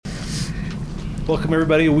Welcome,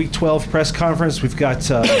 everybody, to Week 12 press conference. We've got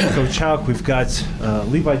Coach Hauck, we've got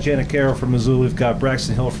Levi Janacaro from Missoula, we've got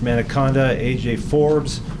Braxton Hill from Anaconda, AJ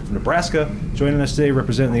Forbes from Nebraska joining us today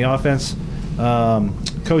representing the offense.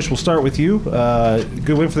 Coach, we'll start with you.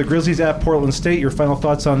 Good win for the Grizzlies at Portland State. Your final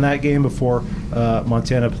thoughts on that game before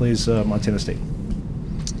Montana plays Montana State.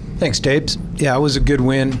 Thanks, Tapes. Yeah, it was a good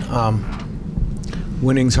win.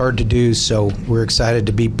 Winning's hard to do, so we're excited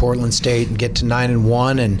to beat Portland State and get to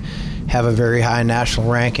 9-1 and have a very high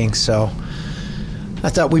national ranking. So I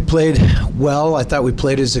thought we played well. I thought we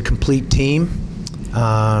played as a complete team.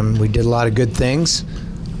 We did a lot of good things.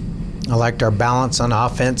 I liked our balance on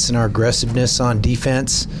offense and our aggressiveness on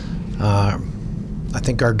defense. I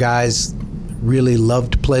think our guys really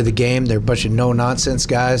love to play the game. They're a bunch of no-nonsense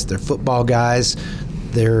guys. They're football guys.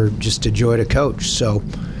 They're just a joy to coach. So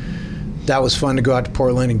that was fun to go out to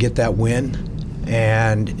Portland and get that win.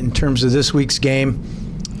 And in terms of this week's game,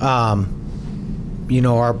 our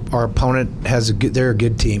opponent they're a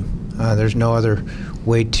good team. There's no other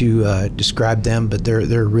way to describe them, but they're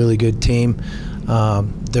a really good team.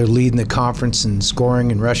 They're leading the conference in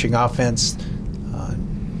scoring and rushing offense.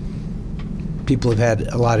 People have had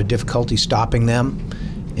a lot of difficulty stopping them,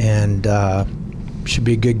 and should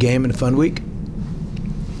be a good game and a fun week.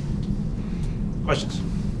 Questions?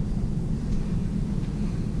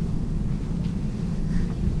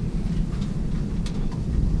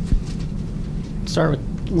 Start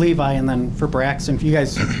with Levi and then for Braxton. For you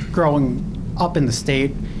guys growing up in the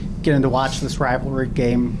state, getting to watch this rivalry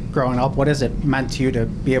game growing up, what has it meant to you to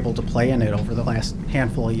be able to play in it over the last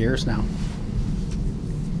handful of years now?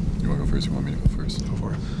 You want to go first? You want me to go first? Go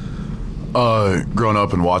for it. Growing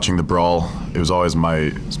up and watching the Brawl, it was always my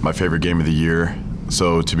favorite game of the year.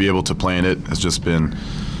 So to be able to play in it has just been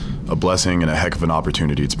a blessing and a heck of an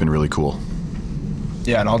opportunity. It's been really cool.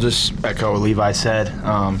 Yeah, and I'll just echo what Levi said.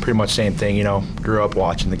 Pretty much same thing, grew up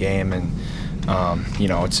watching the game, and,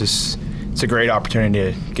 it's a great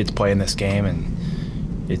opportunity to get to play in this game, and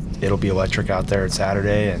it'll be electric out there at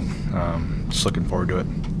Saturday, and just looking forward to it.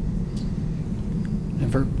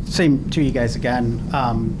 And for same to you guys again,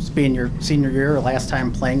 it's being your senior year, last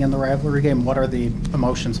time playing in the rivalry game, what are the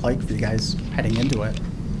emotions like for you guys heading into it?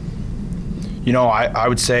 I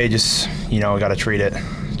would say just, we got to treat it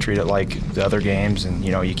like the other games, and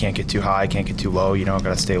you can't get too high, can't get too low. Got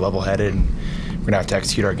to stay level-headed, and we're gonna have to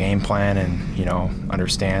execute our game plan, and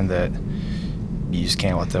understand that you just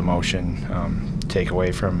can't let the emotion take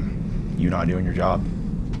away from you not doing your job.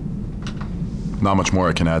 Not much more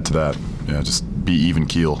I can add to that. Yeah, just be even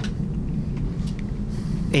keel.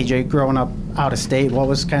 AJ, growing up out of state, what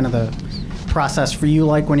was kind of the process for you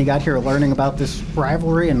like when you got here, learning about this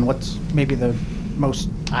rivalry, and what's maybe the most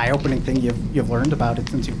eye-opening thing you've learned about it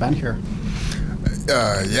since you've been here?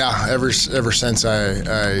 Ever since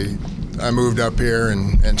I moved up here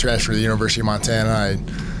and transferred to the University of Montana,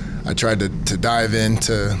 I tried to dive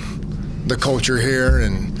into the culture here,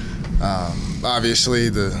 and obviously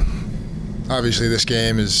this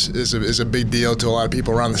game is a big deal to a lot of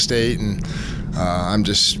people around the state, and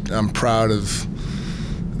I'm proud of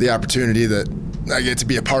the opportunity that I get to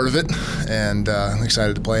be a part of it, and I'm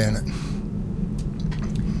excited to play in it.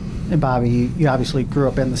 And Bobby, you obviously grew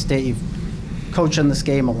up in the state. You've coached in this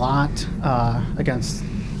game a lot against,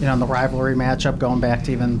 in the rivalry matchup going back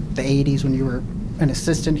to even the 80s when you were an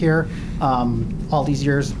assistant here. All these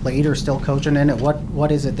years later, still coaching in it.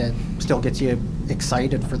 What is it that still gets you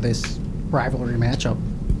excited for this rivalry matchup?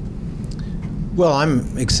 Well,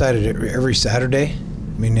 I'm excited every Saturday.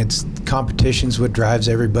 It's competition's what drives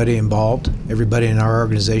everybody involved. Everybody in our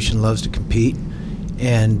organization loves to compete,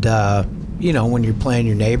 and when you're playing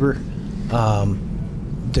your neighbor,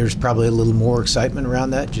 there's probably a little more excitement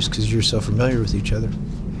around that just because you're so familiar with each other.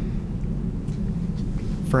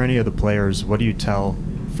 For any of the players, what do you tell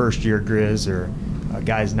first-year Grizz or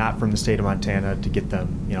guys not from the state of Montana to get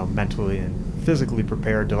them, mentally and physically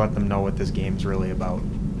prepared to let them know what this game's really about?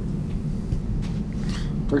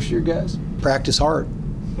 First-year guys, practice hard.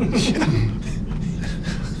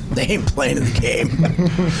 They ain't playing in the game.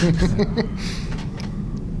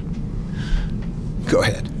 Go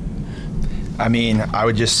ahead. I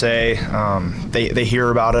would just say they hear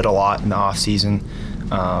about it a lot in the off season,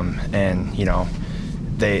 and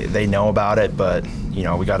they know about it, but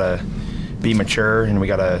we gotta be mature, and we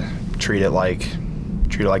gotta treat it like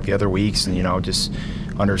the other weeks, and just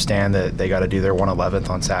understand that they got to do their 1/11th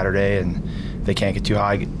on Saturday, and they can't get too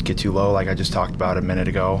high, get too low, like I just talked about a minute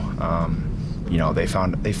ago. They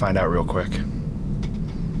find out real quick.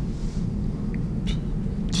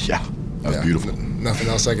 Yeah, that was beautiful. Nothing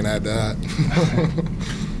else I can add to that.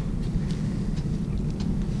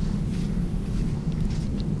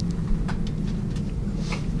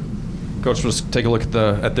 Coach, just take a look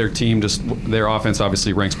at their team. Just their offense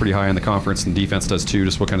obviously ranks pretty high in the conference, and defense does too.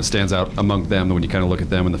 Just what kind of stands out among them when you kind of look at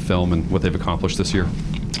them in the film and what they've accomplished this year?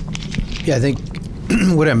 Yeah, I think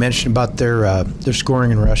what I mentioned about their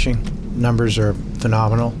scoring and rushing numbers are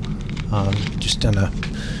phenomenal. Just done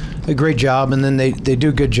a great job, and then they do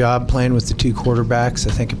a good job playing with the two quarterbacks.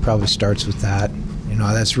 I think it probably starts with that.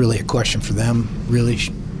 That's really a question for them, really,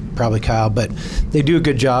 probably Kyle, but they do a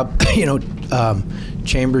good job.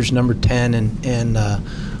 Chambers number 10 and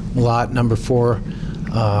Malott number 4.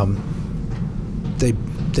 They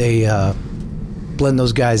blend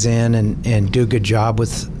those guys in and do a good job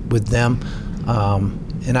with them.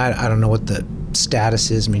 And I don't know what the status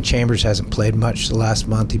is. I mean, Chambers hasn't played much the last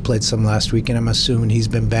month. He played some last week, and I'm assuming he's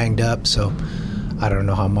been banged up, so I don't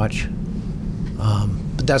know how much.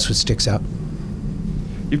 But that's what sticks out.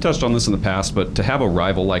 You've touched on this in the past, but to have a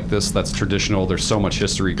rival like this that's traditional, there's so much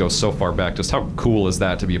history, goes so far back. Just how cool is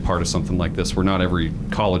that to be a part of something like this where not every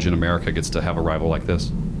college in America gets to have a rival like this?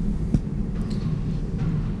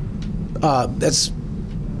 That's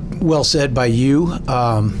well said by you.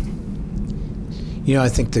 I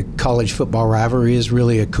think the college football rivalry is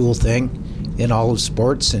really a cool thing in all of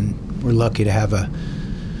sports, and we're lucky to have a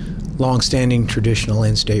long-standing traditional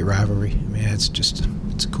in-state rivalry. I mean, it's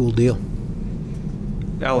a cool deal.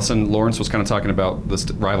 Allison Lawrence was kind of talking about this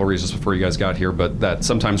rivalries just before you guys got here, but that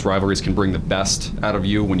sometimes rivalries can bring the best out of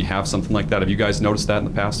you when you have something like that. Have you guys noticed that in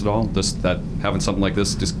the past at all? Just that having something like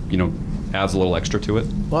this just, adds a little extra to it?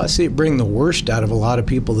 Well, I see it bring the worst out of a lot of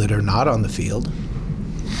people that are not on the field.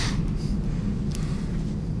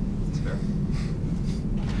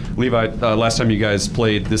 Levi, last time you guys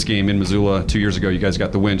played this game in Missoula 2 years ago, you guys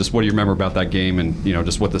got the win. Just what do you remember about that game and,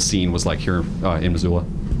 just what the scene was like here in Missoula?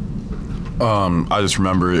 I just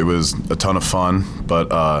remember it was a ton of fun,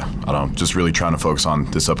 but I don't know, just really trying to focus on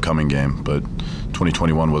this upcoming game. But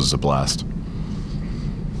 2021 was a blast.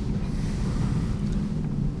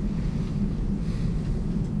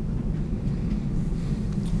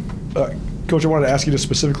 Coach, I wanted to ask you just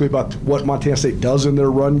specifically about what Montana State does in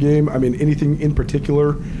their run game. I mean, anything in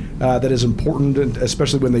particular that is important, and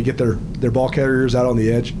especially when they get their ball carriers out on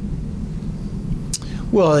the edge?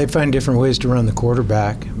 Well, they find different ways to run the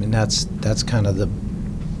quarterback. I mean, that's kind of the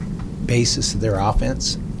basis of their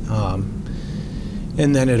offense.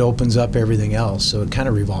 And then it opens up everything else, so it kind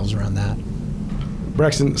of revolves around that.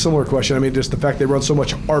 Braxton, similar question. I mean, just the fact they run so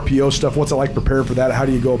much RPO stuff, what's it like preparing for that? How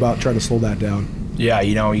do you go about trying to slow that down? Yeah,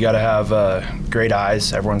 you got to have great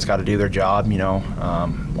eyes. Everyone's got to do their job.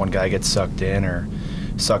 One guy gets sucked in or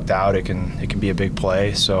sucked out, it can be a big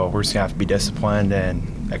play. So we're just gonna have to be disciplined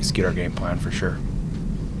and execute our game plan for sure.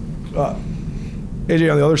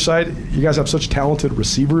 AJ, on the other side, you guys have such talented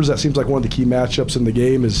receivers. That seems like one of the key matchups in the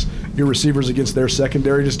game is your receivers against their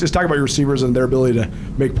secondary. Just talk about your receivers and their ability to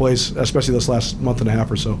make plays, especially this last month and a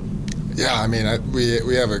half or so. Yeah, I mean,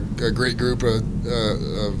 we have a great group of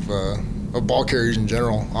ball carriers in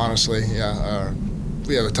general. Honestly, yeah,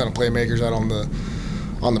 we have a ton of playmakers out on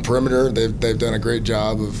the perimeter. They've done a great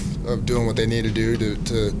job of doing what they need to do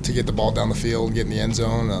to get the ball down the field and get in the end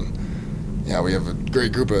zone. Yeah, we have a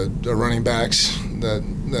great group of running backs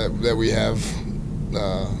that we have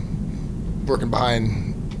working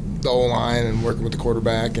behind the O-line and working with the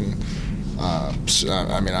quarterback, and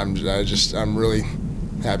I mean, I'm really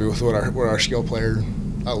happy with what our skill player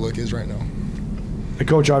outlook is right now. And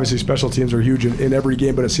Coach, obviously special teams are huge in every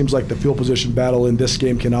game, but it seems like the field position battle in this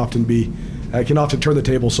game can often turn the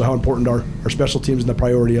table. So how important are special teams and the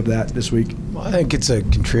priority of that this week? Well, I think it's a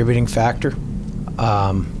contributing factor.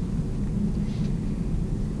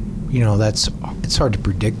 It's hard to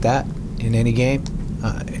predict that in any game.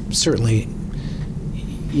 Certainly,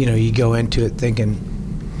 you go into it thinking,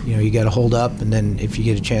 you got to hold up, and then if you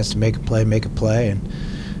get a chance to make a play, and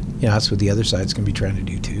that's what the other side's going to be trying to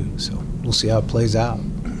do too. So we'll see how it plays out.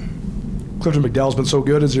 Clifton McDowell's been so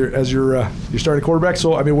good as your starting quarterback.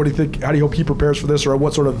 So I mean, what do you think? How do you hope he prepares for this, or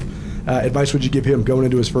what sort of advice would you give him going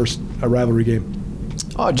into his first rivalry game?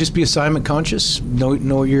 Oh, just be assignment conscious. Know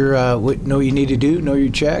what you need to do. Know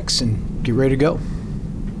your checks, and get ready to go.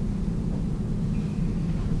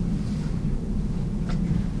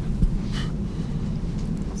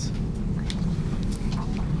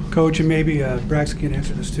 Coach, and maybe Braxton can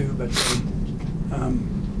answer this too, but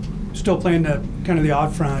still playing kind of the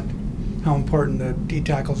odd front, how important the D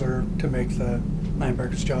tackles are to make the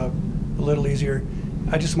linebacker's job a little easier.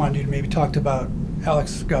 I just wanted you to maybe talk about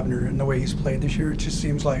Alex Governor and the way he's played this year. It just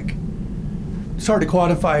seems like it's hard to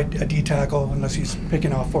quantify a D tackle unless he's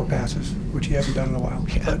picking off 4 passes, which he hasn't done in a while.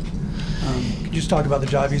 Yeah. But can you just talk about the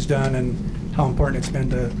job he's done and how important it's been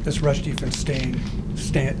to this rush defense staying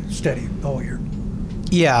steady the whole year?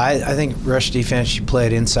 Yeah, I think rush defense, she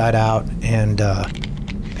played inside out, and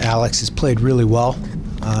Alex has played really well.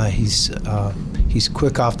 He's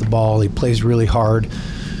quick off the ball. He plays really hard.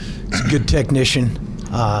 He's a good technician.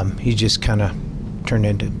 He just kind of turned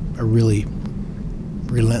into a really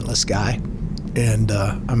relentless guy, and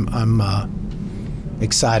I'm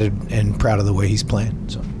excited and proud of the way he's playing.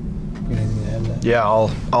 So, you know, anything to add to that? Yeah,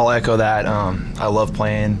 I'll echo that. I love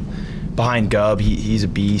playing behind Gub. He's a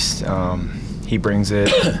beast. He brings it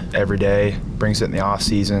every day. Brings it in the off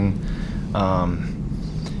season.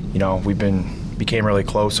 You know, we became really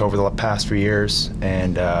close over the past few years,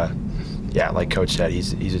 and yeah, like Coach said,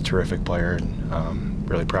 he's a terrific player, and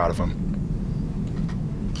really proud of him.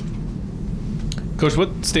 Coach,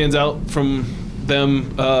 what stands out from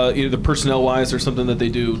them, either personnel-wise or something that they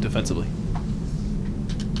do defensively?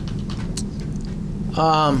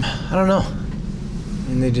 I don't know. I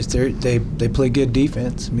mean, they play good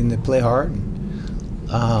defense. I mean, they play hard.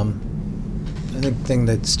 I think the thing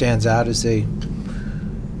that stands out is they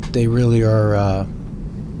really are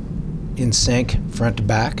in sync, front to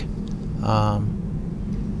back.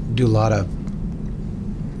 Do a lot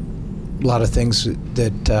of things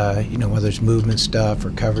that you know, whether it's movement stuff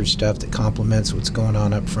or coverage stuff that complements what's going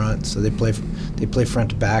on up front. So they play front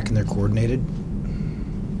to back, and they're coordinated.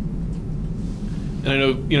 And I know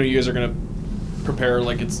you guys are going to prepare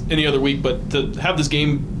like it's any other week, but to have this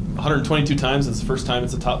game 122 times, it's the first time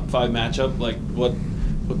it's a top 5 matchup. Like what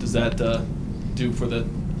does that do for the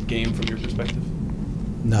game from your perspective?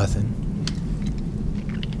 Nothing.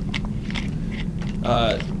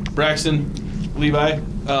 Braxton, Levi,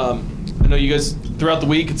 I know you guys throughout the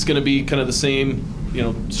week it's going to be kind of the same,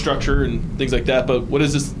 structure and things like that. But what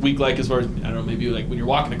is this week like as far as, I don't know, maybe like when you're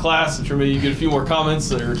walking to class, I'm sure maybe you get a few more comments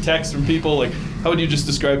or texts from people. Like, how would you just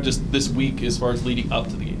describe just this week as far as leading up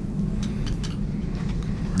to the game?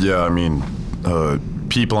 Yeah, I mean,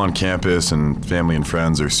 people on campus and family and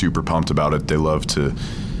friends are super pumped about it. They love to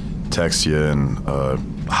text you and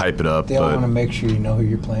hype it up. They all want to make sure you know who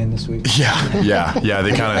you're playing this week. Yeah.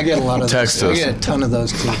 They kind I get a lot of of text those. us. I get a ton of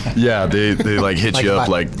those too. Yeah, they like hit Like you up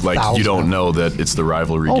about like you 1,000. don't know that it's the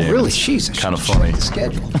rivalry game. Oh, really? It's Jeez, kind of funny. The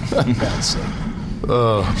schedule. For God's sake.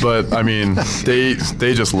 But I mean, they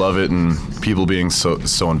just love it, and people being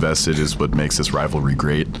so invested is what makes this rivalry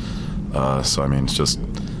great. So I mean, it's just.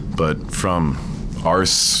 But from our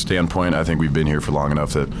standpoint, I think we've been here for long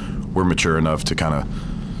enough that we're mature enough to kind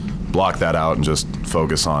of block that out and just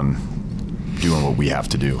focus on doing what we have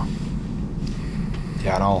to do.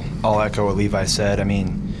 Yeah, and I'll echo what Levi said. I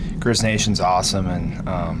mean, Grizz Nation's awesome, and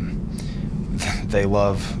they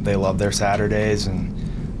love their Saturdays, and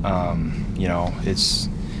it's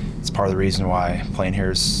part of the reason why playing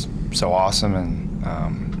here is so awesome.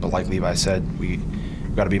 And but like Levi said, we've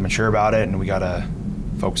got to be mature about it, and we got to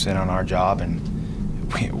focus in on our job, and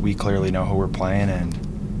we clearly know who we're playing,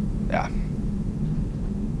 and yeah.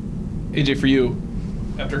 AJ, for you,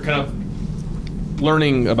 after kind of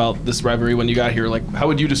learning about this rivalry when you got here, like how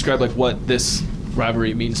would you describe like what this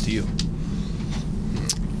rivalry means to you?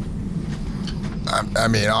 I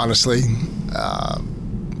mean, honestly,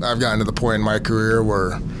 I've gotten to the point in my career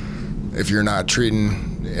where if you're not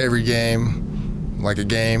treating every game like a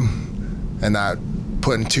game and not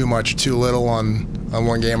putting too much or too little on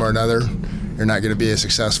one game or another, you're not going to be as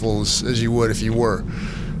successful as you would if you were.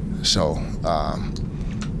 So,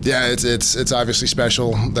 yeah, it's obviously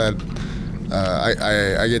special that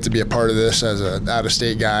I get to be a part of this as an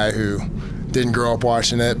out-of-state guy who didn't grow up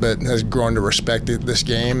watching it but has grown to respect this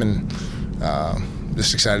game, and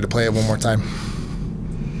just excited to play it one more time.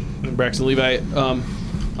 And Braxton, Levi,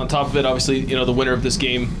 on top of it, obviously, the winner of this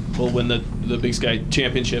game will win the Big Sky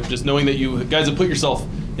Championship. Just knowing that you guys have put yourself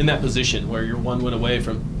in that position where you're one win away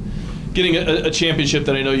from getting a championship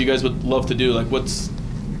that I know you guys would love to do. Like, what's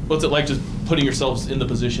it like just putting yourselves in the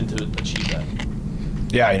position to achieve that?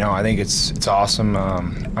 Yeah, I think it's awesome.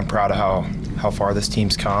 I'm proud of how far this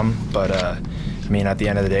team's come, but I mean, at the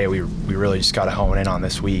end of the day, we really just got to hone in on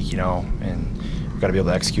this week, and we've got to be able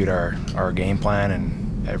to execute our game plan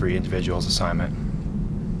and every individual's assignment.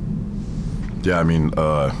 Yeah, I mean,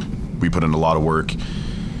 we put in a lot of work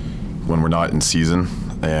when we're not in season,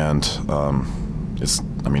 and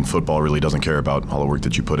football really doesn't care about all the work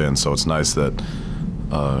that you put in, so it's nice that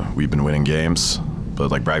we've been winning games. But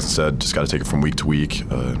like Braxton said, just got to take it from week to week.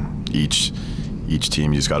 Each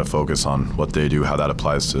team, you just got to focus on what they do, how that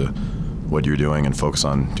applies to what you're doing, and focus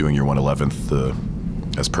on doing your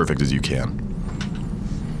 1/11th as perfect as you can.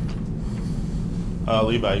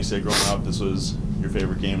 Levi, you said growing up this was your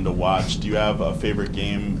favorite game to watch. Do you have a favorite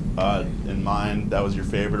game in mind that was your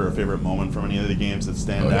favorite, or a favorite moment from any of the games that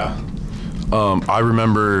stand out? I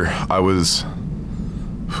remember I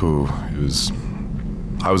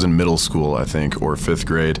I was in middle school, I think, or 5th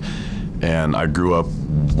grade, and I grew up.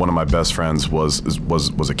 One of my best friends was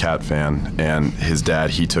a Cat fan, and his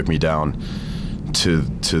dad, he took me down to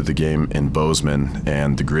the game in Bozeman,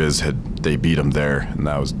 and the Grizz they beat him there, and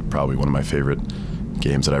that was probably one of my favorite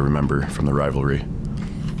games that I remember from the rivalry.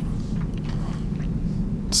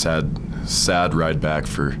 Sad ride back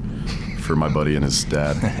for my buddy and his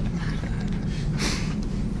dad.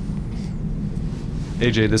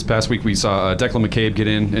 AJ, this past week we saw Declan McCabe get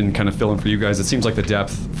in and kind of fill in for you guys. It seems like the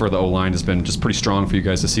depth for the O-line has been just pretty strong for you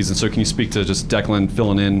guys this season. So can you speak to just Declan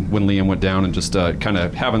filling in when Liam went down and just kind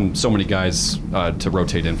of having so many guys to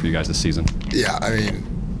rotate in for you guys this season? Yeah, I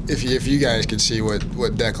mean, if you guys could see what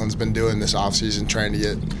Declan's been doing this offseason, trying to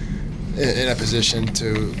get in a position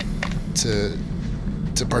to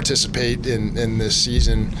participate in this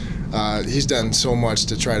season, he's done so much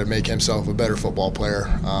to try to make himself a better football player.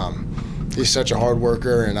 He's such a hard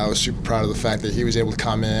worker, and I was super proud of the fact that he was able to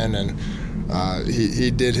come in and he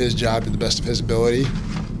did his job to the best of his ability.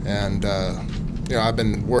 And I've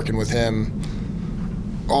been working with him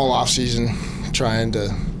all off season, trying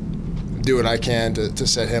to do what I can to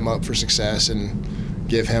set him up for success and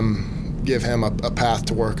give him a path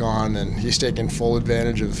to work on. And he's taken full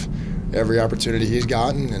advantage of every opportunity he's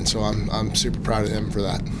gotten, and so I'm super proud of him for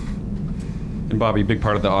that. And Bobby, a big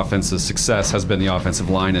part of the offense's success has been the offensive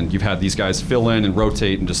line, and you've had these guys fill in and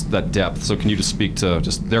rotate and just that depth. So can you just speak to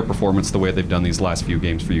just their performance, the way they've done these last few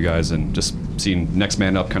games for you guys, and just seeing next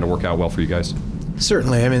man up kind of work out well for you guys?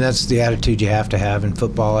 Certainly. I mean, that's the attitude you have to have in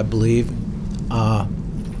football, I believe.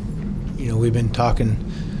 We've been talking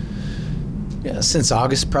since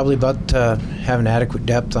August probably about having adequate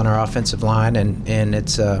depth on our offensive line, and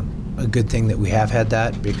it's a good thing that we have had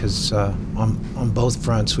that, because on both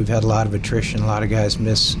fronts we've had a lot of attrition. A lot of guys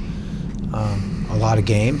miss a lot of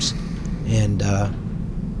games, and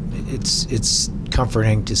it's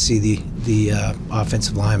comforting to see the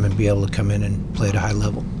offensive linemen be able to come in and play at a high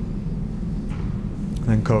level.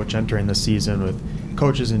 And Coach, entering the season with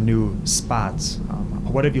coaches in new spots,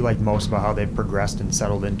 what have you liked most about how they've progressed and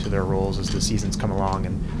settled into their roles as the season's come along,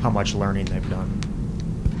 and how much learning they've done?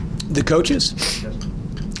 The coaches?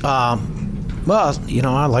 Well,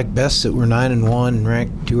 I like best that we're 9-1 and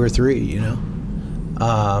ranked 2 or 3.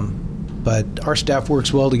 But our staff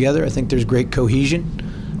works well together. I think there's great cohesion.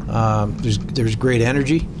 There's great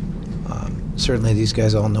energy. Certainly, these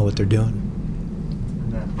guys all know what they're doing.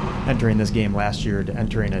 And then entering this game last year to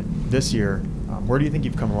entering it this year, where do you think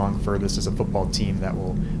you've come along furthest as a football team that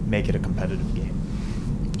will make it a competitive game?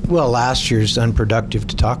 Well, last year's unproductive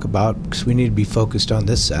to talk about because we need to be focused on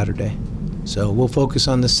this Saturday. So we'll focus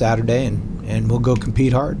on this Saturday and we'll go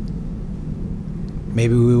compete hard.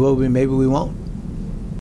 Maybe we will be, maybe we won't.